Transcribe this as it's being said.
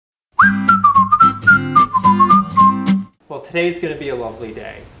Well, today's gonna be a lovely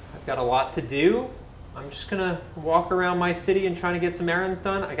day. I've got a lot to do. I'm just gonna walk around my city and trying to get some errands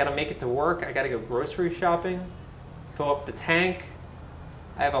done. I gotta make it to work. I gotta go grocery shopping, fill up the tank.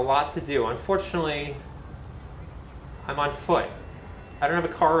 I have a lot to do. Unfortunately, I'm on foot. I don't have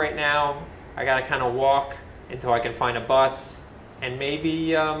a car right now. I gotta kind of walk until I can find a bus and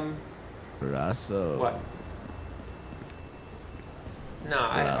maybe, Russell. What? No,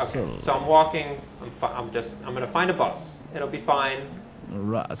 Russell. Okay. So I'm walking. I'm gonna find a bus. It'll be fine.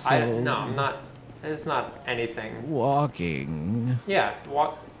 Russell. No, I'm not. There's not anything. Walking. Yeah,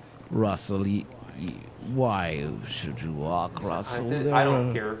 walk. Russell, why should you walk, Russell? I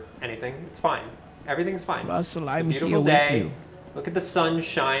don't hear anything. It's fine. Everything's fine. Russell, it's I'm a beautiful here day. with you. Look at the sun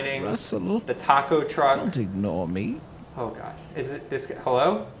shining. Russell. The taco truck. Don't ignore me. Oh God. Is it this?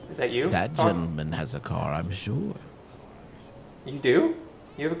 Hello? Is that you? That gentleman has a car, I'm sure. You do?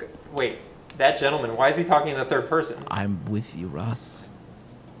 You have a, wait. That gentleman. Why is he talking in the third person? I'm with you, Russ.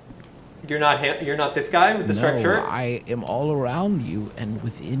 You're not him. You're not this guy with the striped shirt. I am all around you and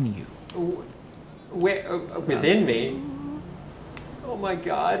within you. Where? Within me? Oh my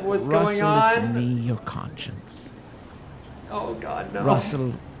God! What's Russell, going on? it's me, your conscience. Oh God, no.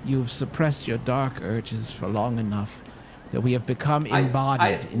 Russell, you've suppressed your dark urges for long enough that we have become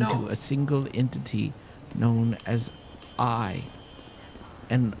embodied into a single entity known as I.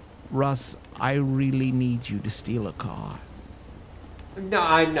 And Russ, I really need you to steal a car. No,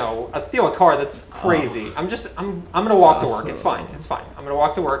 I know. Steal a car, that's crazy. I'm gonna walk to work. It's fine. It's fine. I'm gonna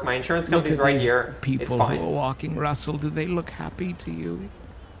walk to work. My insurance company's right here. People it's fine. who are walking, Russell, do they look happy to you?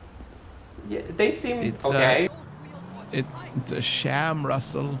 Yeah, they seem okay. It's a sham,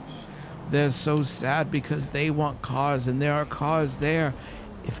 Russell. They're so sad because they want cars and there are cars there.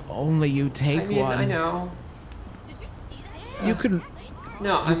 If only you take one. I know. You can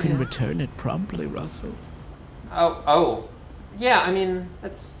you can return it promptly, Russell. Oh. Yeah, I mean,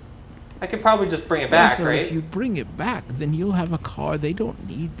 I could probably just bring it back, Russell, right? If you bring it back, then you'll have a car. They don't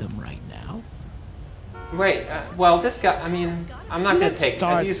need them right now. Wait, well, this guy, I mean, I'm not going to take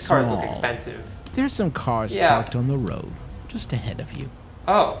these cars small. look expensive. There's some cars parked on the road, just ahead of you.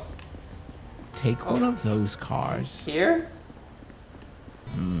 Oh. Take one of those cars. Here?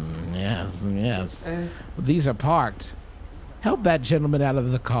 Yes. These are parked. Help that gentleman out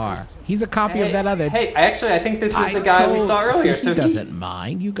of the car. He's a copy of that other. Hey, actually, I think this was the guy we saw earlier. He doesn't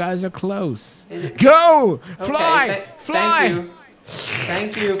mind. You guys are close. Go! Fly! Okay, Fly!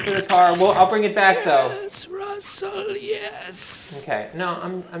 Thank you for the car. Well, I'll bring it back, though. Yes, Russell, yes. Okay,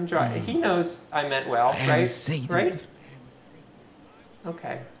 no, I'm driving. He knows I meant well, right? Right?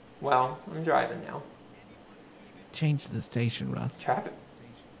 Okay, well, I'm driving now. Change the station, Russ. Traffic.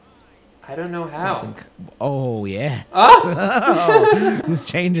 I don't know how. Oh, yes. Oh! This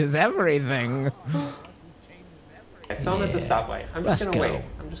changes everything. Okay, so I'm at the stoplight. I'm just going to wait.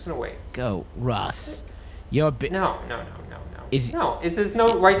 I'm just going to wait. Go, Russ. You're a bit... No. There's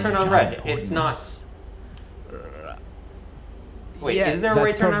no right turn on red. It's not... Wait, is there a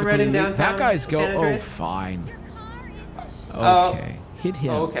right turn on red in downtown? That guy's San Andreas? Oh, fine. Okay. Hit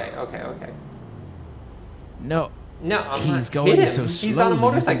him. Okay. No. No, he's going so slowly. He's on a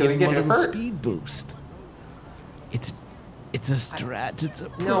motorcycle. He's getting hurt. Speed boost. It's a strat. It's a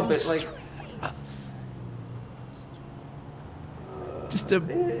pro no, but like just a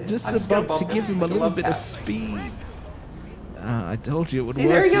bump to give him a little bit of speed. I told you it would work.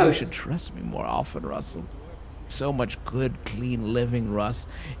 There he so goes. You should trust me more often, Russell. So much good, clean living, Russ.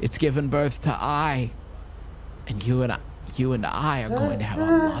 It's given birth to I, and you and I are going to have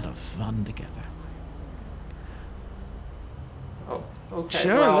a lot of fun together. Okay,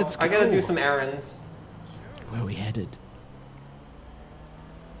 sure, well, let's go. I gotta do some errands. Where are we headed?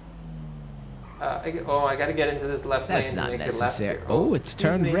 I gotta get into this left lane. That's not and make necessary. It left. Oh, it's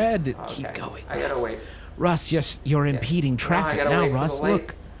turned red. Okay. Keep going. I gotta wait. Russ, you're impeding traffic now, Russ.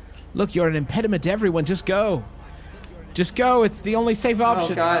 Look, you're an impediment to everyone. Just go. Just go. It's the only safe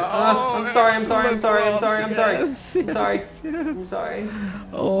option. Oh God! I'm sorry.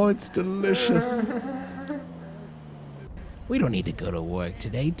 Oh, it's delicious. We don't need to go to work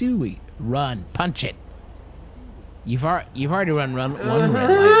today, do we? Run, punch it. You've already run one red light,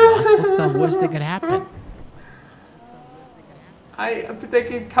 Russ. What's the worst that could happen? They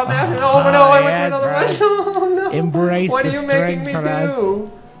could come after. Oh no! I went to another one. Oh no! Embrace what the are you making me strength, do?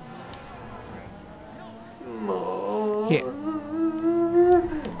 Here.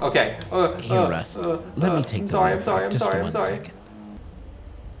 Okay. Here, Russ. Let me take the lead. I'm sorry. Second.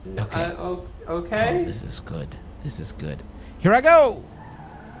 Okay. Okay. Oh, this is good. This is good. Here I go.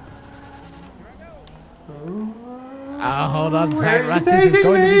 Oh, hold on tight, Russ. This is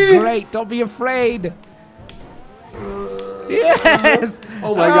going to be great. Don't be afraid. Yes!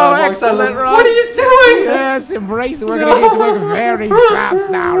 Oh my God, excellent, Russ. What are you doing? Yes, embrace it. We're going to get to work very fast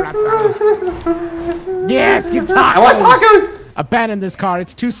now, Russ. Yes, get tacos. I want tacos. Abandon this car.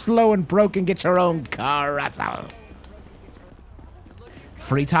 It's too slow and broken. Get your own car, Russell.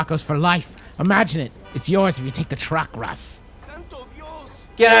 Free tacos for life. Imagine it. It's yours if you take the truck, Russ.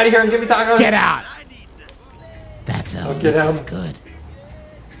 Get out of here and give me tacos. Get out. That's this is good.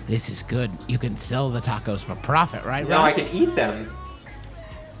 This is good. You can sell the tacos for profit, right, Russ? No, I can eat them.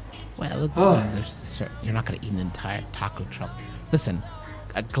 Well, you're not going to eat an entire taco truck. Listen,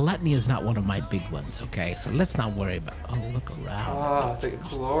 gluttony is not one of my big ones, okay? So let's not worry about... Oh, look around. Oh, the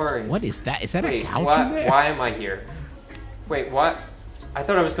glory. What is that? Is that a couch in there? Why am I here? Wait, what? I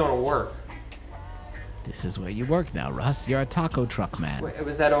thought I was going to work. This is where you work now, Russ. You're a taco truck man. Wait,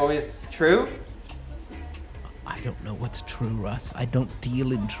 was that always true? I don't know what's true, Russ. I don't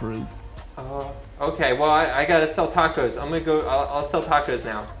deal in truth. Okay. Well, I gotta sell tacos. I'm gonna go. I'll sell tacos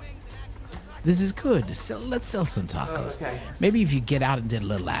now. This is good. Let's sell some tacos. Okay. Maybe if you get out and did a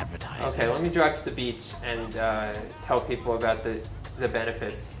little advertising. Okay. Let me drive to the beach and tell people about the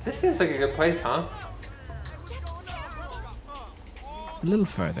benefits. This seems like a good place, huh? A little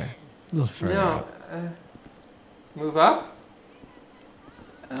further. A little further. No. Move up?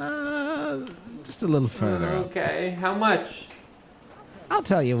 Just a little further. Okay. How much? I'll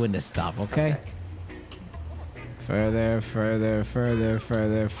tell you when to stop, okay? Further, further, further,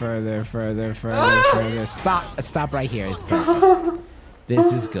 further, further, further, further, further. Stop right here. It's perfect.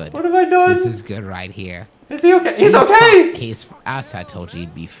 This is good. What have I done? This is good right here. Is he okay? He's okay! As I told you,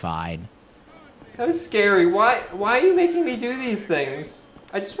 he'd be fine. That was scary. Why are you making me do these things?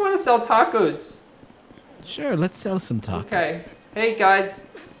 I just want to sell tacos. Sure, let's sell some tacos. Okay. Hey, guys.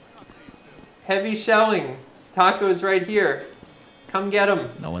 Heavy shelling. Tacos right here. Come get them.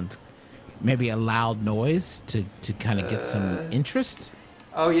 No one's... Maybe a loud noise to kind of get some interest?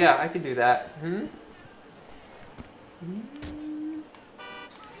 Oh, yeah, I could do that.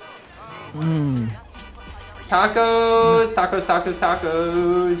 Tacos, tacos, tacos,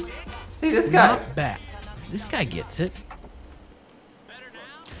 tacos. See, this guy. Not bad. This guy gets it.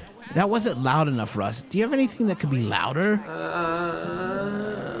 That wasn't loud enough, Russ. Do you have anything that could be louder?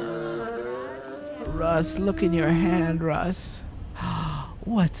 Russ, look in your hand, Russ.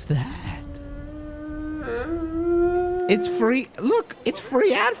 What's that? It's free. Look, it's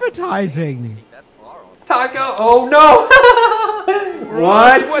free advertising. Taco. Oh, no.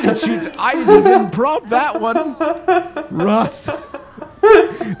 What? What did you... I didn't prompt that one. Russ.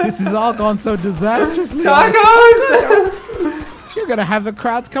 This has all gone so disastrously. Tacos! You're going to have the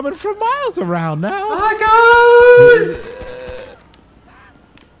crowds coming from miles around now. Tacos!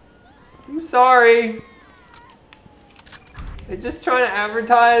 I'm sorry. They're just trying to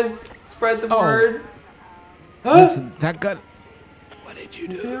advertise, spread the word. Listen, that gun... What did you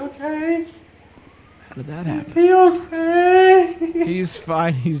do? Is he okay? How did that happen? Is he okay? He's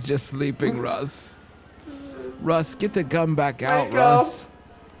fine. He's just sleeping, Russ. Russ, get the gun back out, Wake Russ.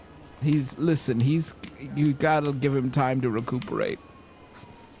 Listen, you gotta give him time to recuperate.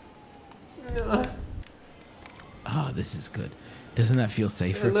 Oh, this is good. Doesn't that feel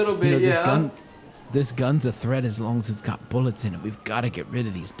safer? A little bit, This gun's a threat as long as it's got bullets in it. We've got to get rid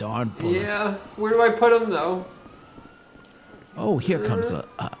of these darn bullets. Yeah. Where do I put them, though? Oh, here comes a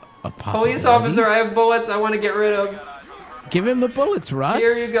possibility. Police officer, I have bullets I want to get rid of. Give him the bullets, Russ.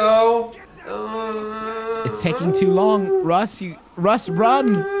 Here you go. It's taking too long. Russ,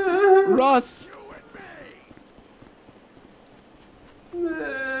 run. Russ.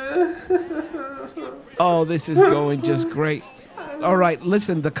 Oh, this is going just great. All right,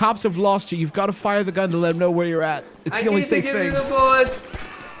 listen, the cops have lost you. You've got to fire the gun to let them know where you're at. It's the only safe thing. I need to give you the bullets.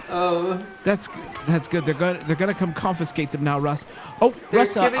 Oh. That's good. They're gonna come confiscate them now, Russ. Oh,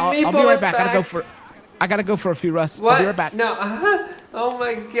 Russ, I'll be right back. I gotta go for a few, Russ. What? I'll be right back. No. Oh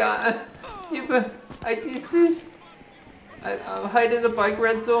my God. I'll hide in the bike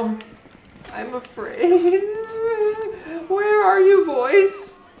rental. I'm afraid. Where are you,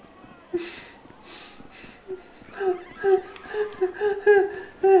 voice?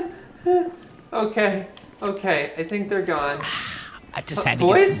 Okay. I think they're gone. I just had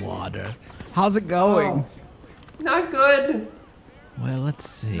to get some water. How's it going? Oh, not good. Well, let's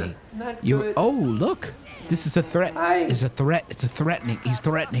see. Not good. Oh, look. This is a threat. It's a threat. It's a threatening. He's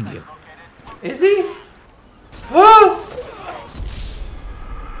threatening you. Is he? Oh!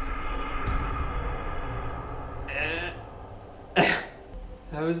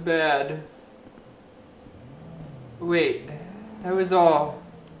 That was bad. Wait, that was all.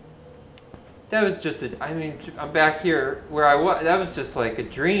 That was just a, I mean, I'm back here where I was. That was just like a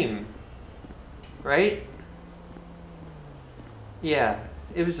dream. Right? Yeah,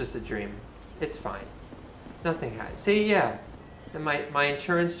 it was just a dream. It's fine. Nothing has. See, yeah. And my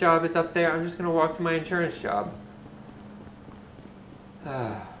insurance job is up there. I'm just going to walk to my insurance job.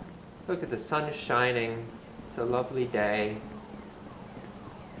 Look at the sun shining. It's a lovely day.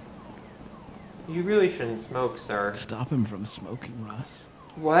 You really shouldn't smoke, sir. Stop him from smoking, Russ.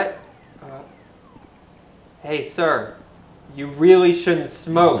 What? Hey, sir. You really shouldn't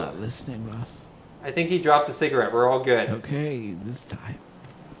smoke. He's not listening, Russ. I think he dropped a cigarette. We're all good. Okay, this time.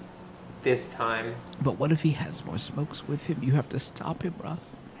 This time. But what if he has more smokes with him? You have to stop him, Russ.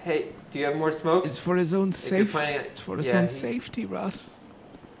 Hey, do you have more smokes? It's for his own safety. It's for his own safety, Russ.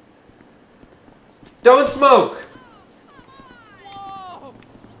 Don't smoke! Whoa.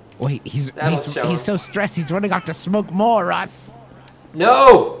 Wait, he's so stressed. He's running off to smoke more, Russ.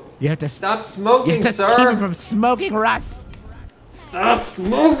 No! You have to stop smoking, you have to sir. Keep him from smoking, Russ. Stop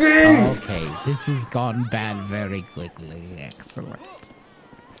smoking! Okay, this has gone bad very quickly. Excellent.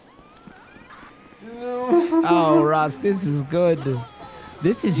 Oh, Russ, this is good.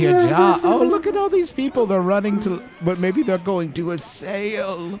 This is your job. Oh, look at all these people. They're running to, but maybe they're going to a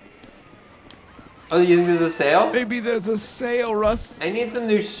sale. Oh, you think there's a sale? Maybe there's a sale, Russ. I need some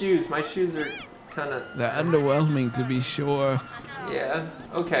new shoes. My shoes are kind of... They're underwhelming, to be sure. Yeah,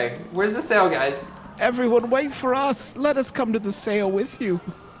 okay. Where's the sale, guys? Everyone, wait for us. Let us come to the sale with you.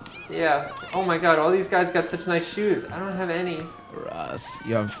 Yeah. Oh my god, all these guys got such nice shoes. I don't have any. Russ,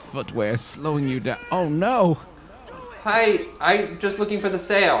 your footwear slowing you down. Oh, no. Hi, I'm just looking for the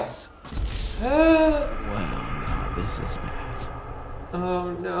sale. Well, now this is bad.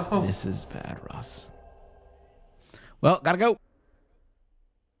 Oh, no. This is bad, Russ. Well, gotta go.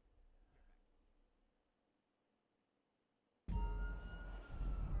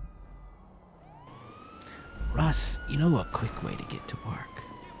 Russ, you know a quick way to get to work?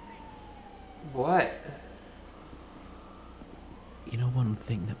 What? You know one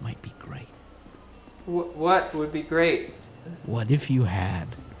thing that might be great? What would be great? What if you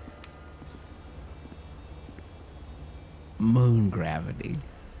had moon gravity?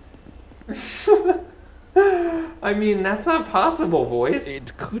 I mean, that's not possible, voice.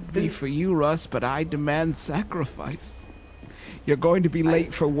 It could be for you, Russ, but I demand sacrifice. You're going to be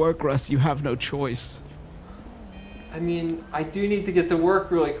late for work, Russ. You have no choice. I mean, I do need to get to work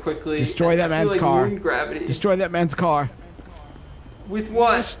really quickly. Destroy that man's car. Moon gravity. Destroy that man's car. With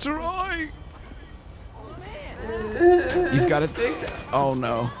what? Destroy! You've got it. Oh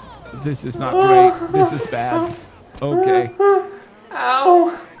no. This is not great. This is bad. Okay.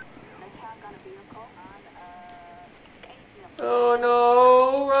 Ow! Oh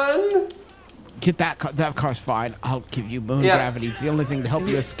no, run! Get that car. That car's fine. I'll give you moon gravity. It's the only thing to help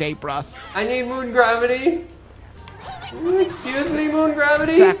you escape, Russ. I need moon gravity. Excuse me, moon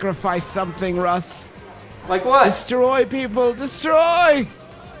gravity? Sacrifice something, Russ. Like what? Destroy people. Destroy!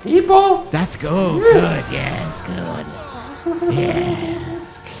 People? That's good. Good. Yes, good. Yes.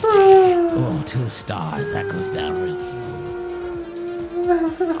 Oh, 2 stars. That goes down real smooth.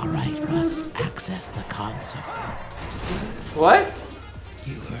 All right, Russ. Access the console. What?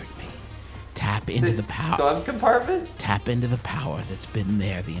 You heard me. Tap into the power. Glove compartment? Tap into the power that's been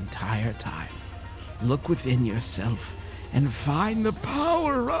there the entire time. Look within yourself and find the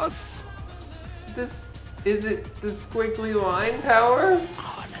power, Russ. Is it the squiggly line power?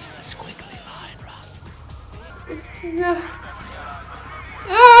 Harness the squiggly line, Russ.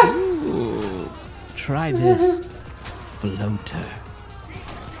 Ah! Ooh, try this. Floater.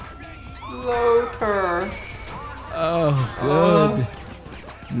 Floater. Oh,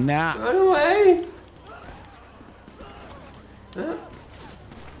 good. Now. Run away.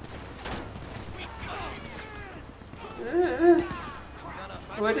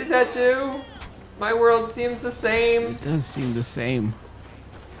 What did that do? My world seems the same. It does seem the same.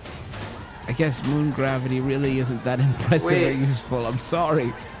 I guess moon gravity really isn't that impressive or useful. I'm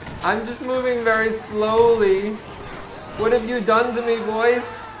sorry. I'm just moving very slowly. What have you done to me,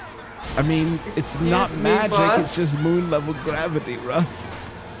 voice? I mean, it's not magic, boss. it's just moon level gravity, Russ.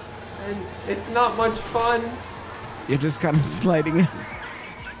 And it's not much fun. You're just kind of sliding in.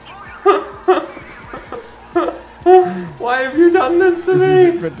 Why have you done this to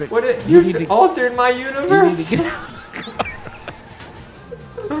me? Ridiculous. You've altered my universe.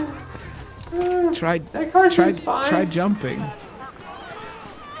 That car seems fine. Try jumping.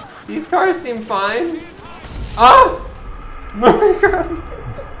 These cars seem fine. Ah!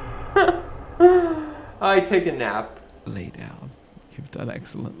 I take a nap. Lay down. You've done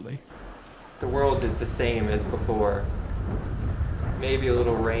excellently. The world is the same as before. Maybe a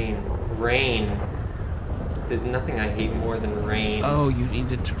little rain, a Rain. There's nothing I hate more than rain. Oh, you need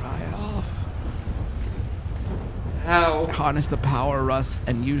to dry off. How? Harness the power, Russ,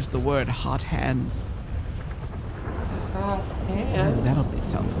 and use the word hot hands. Hot hands? Ooh, that'll be,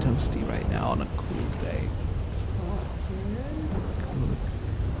 sounds toasty right now on a cool day. Cool.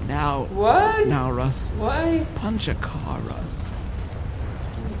 Now. What? Now, Russ. Why? Punch a car, Russ.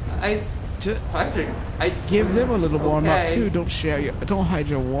 Give them a little warm up too. Don't hide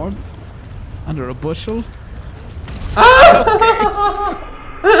your warmth under a bushel.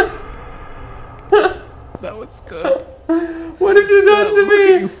 That was good. What have you done to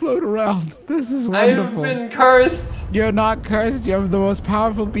me? You float around. This is wonderful. I have been cursed. You're not cursed. You're the most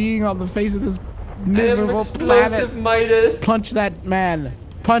powerful being on the face of this miserable planet. Midas. Punch that man.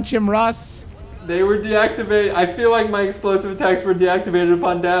 Punch him, Russ. They were deactivated. I feel like my explosive attacks were deactivated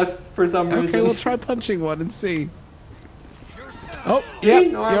upon death for some reason. Okay, we'll try punching one and see. Oh,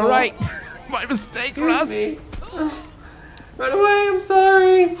 yep, you're right. My mistake, Russ. Me. Run away, I'm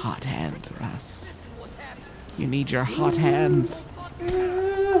sorry. Hot hands, Russ. You need your hot hands.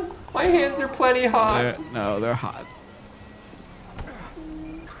 My hands are plenty hot. No, they're hot.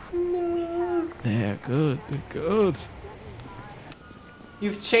 They're good. They're good.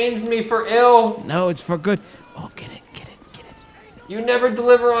 You've changed me for ill. No, it's for good. Oh, get it. You never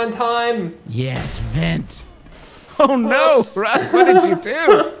deliver on time. Yes, vent. Oh no, Russ, what did you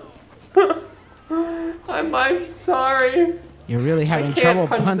do? I'm sorry. You're really having trouble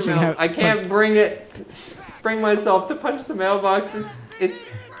punching out. I can't bring myself to punch the mailbox. It's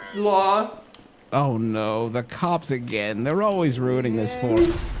law. Oh no, the cops again. They're always ruining this for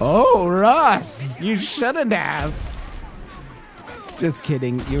us. Oh, Russ, you shouldn't have. Just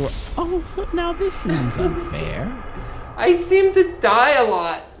kidding. Oh, now this seems unfair. I seem to die a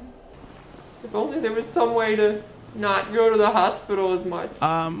lot. If only there was some way to not go to the hospital as much.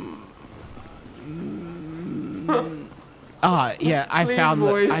 Yeah,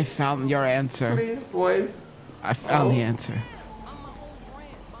 I found your answer. Please, voice. I found the answer.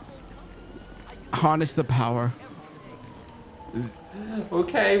 Harness the power.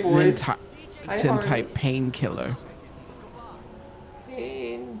 Okay, voice. Then type painkiller.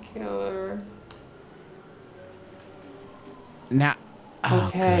 Painkiller. Now.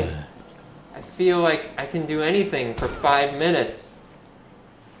 Okay. Good. I feel like I can do anything for 5 minutes.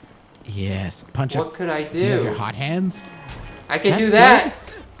 Yes. Punch. What could I do? Do you have your hot hands? I can do that.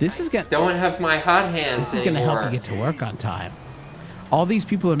 Good. This is gonna. Don't have my hot hands. This is gonna help you get to work on time. All these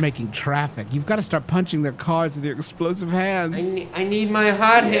people are making traffic. You've got to start punching their cars with your explosive hands. I need my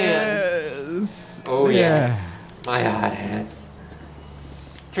hot hands. Yes. Oh yes. My hot hands.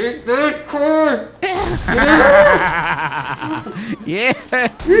 Take that car. Yeah.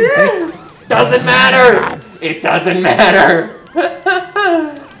 Doesn't matter. It doesn't matter.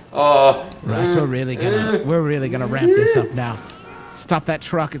 Oh. Russ, we're really gonna ramp this up now. Stop that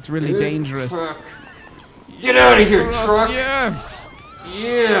truck. It's really dangerous. Truck. Get out of here, truck. Yes.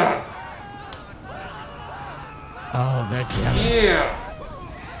 Yeah. Oh, they're jealous. Yeah.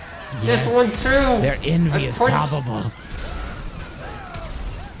 Yes. This one too. Their envy is palpable.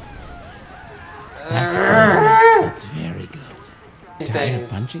 That's good. That's very good. Tired of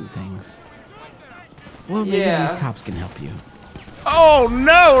punching things. Well, maybe these cops can help you. Oh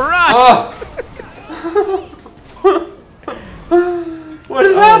no, Russ! Oh. What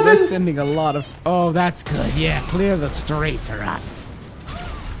has happened? They're sending a lot of. Oh, that's good. Yeah, clear the streets, Russ.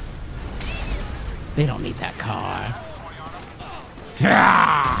 They don't need that car.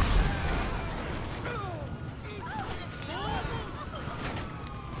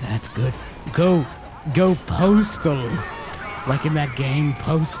 That's good. Go postal. Like in that game,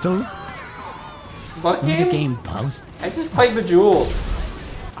 Postal. What game? The game Post. I just played Bejeweled.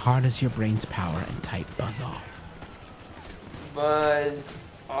 Harness your brain's power and type buzz off. Buzz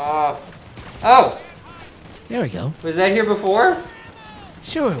off. Oh! There we go. Was that here before?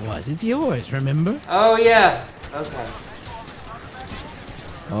 Sure it was. It's yours, remember? Oh, yeah. Okay.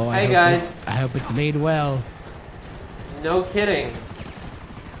 Oh, hey, guys. I hope it's made well. No kidding.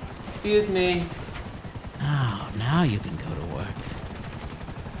 Excuse me. Oh, now you can go to work.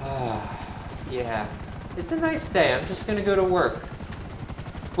 Yeah. It's a nice day. I'm just gonna go to work.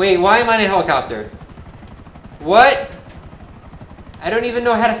 Wait, why am I in a helicopter? What? I don't even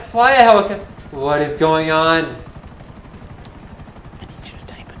know how to fly a helicopter. What is going on? I need you to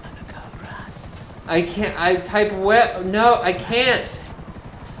type another code, Russ. I can't. I type web. No, I can't.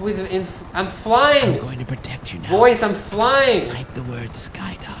 I'm flying. I'm going to protect you now. Voice, I'm flying. Type the word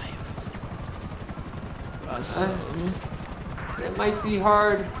skydive. Russ. That might be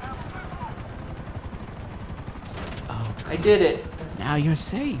hard. Oh, I did it. Now you're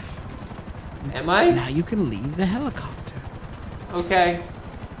safe. Am I? Now you can leave the helicopter. Okay.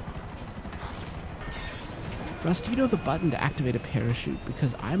 Russ, do you know the button to activate a parachute?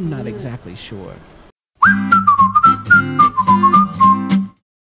 Because I'm not exactly sure.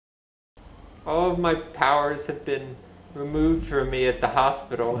 All of my powers have been removed from me at the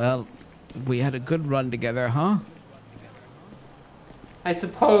hospital. Well, we had a good run together, huh? I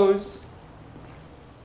suppose.